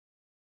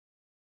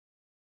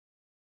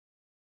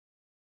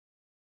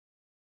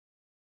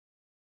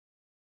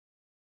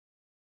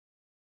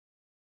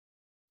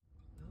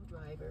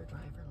driver,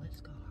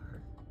 driverless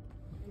car.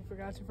 You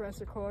forgot to press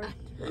record.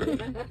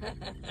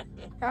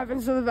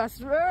 Happens to the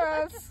best of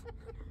us.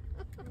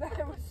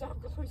 That was so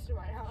close to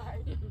my eye.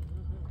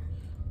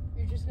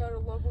 You just got a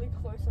lovely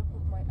close-up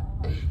of my eye.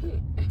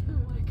 Oh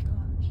my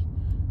gosh.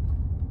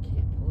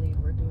 Can't believe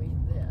we're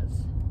doing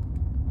this.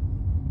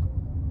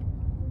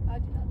 I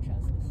do not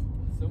trust this.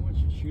 Someone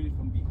should shoot it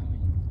from behind.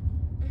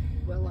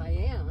 Well, I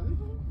am.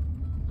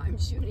 I'm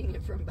shooting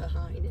it from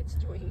behind. It's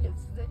doing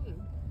its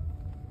thing.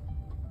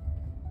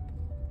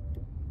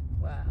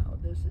 Wow,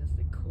 this is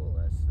the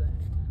coolest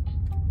thing.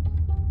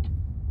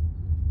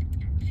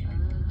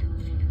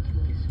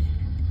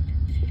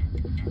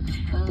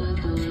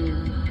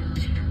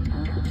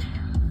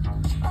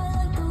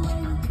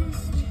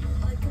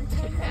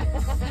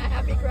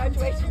 Happy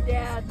graduation,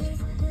 Dad.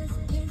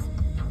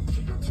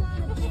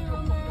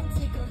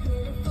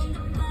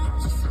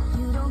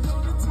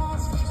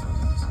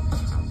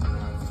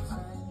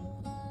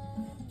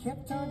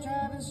 Kept on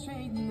driving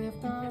straight and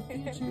left our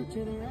future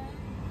to the right.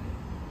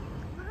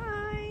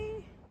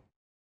 Hi.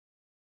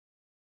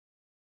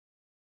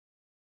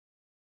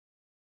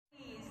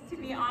 Pleased to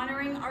be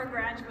honoring our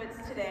graduates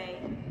today.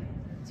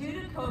 Due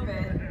to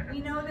COVID,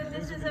 we know that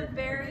this is a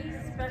very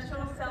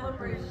special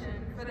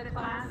celebration for the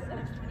class of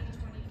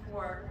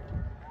 2024.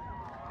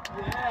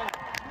 Yeah.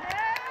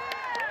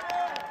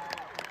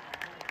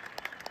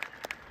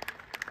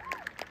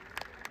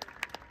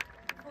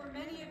 For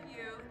many of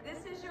you,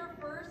 this is your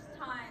first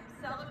time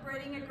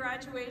celebrating a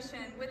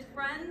graduation with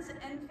friends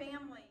and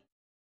family.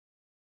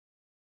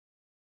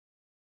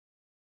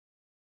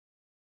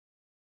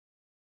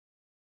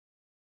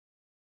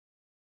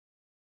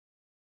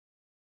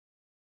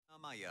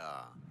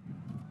 Amaya,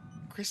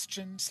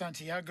 Christian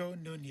Santiago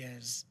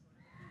Nunez,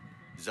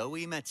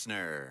 Zoe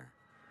Metzner,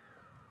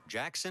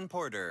 Jackson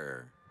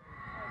Porter,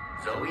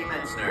 Zoe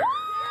Metzner.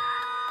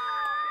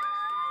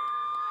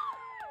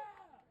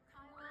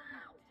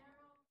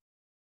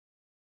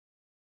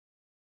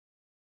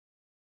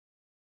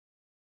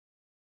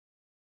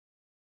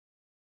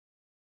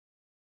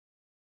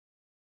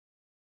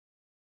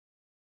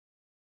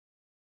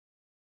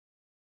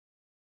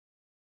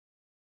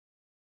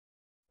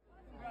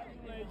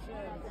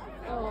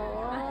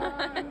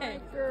 Oh, my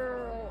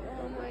girl.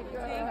 Oh my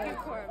God. Thank you,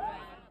 Corbin.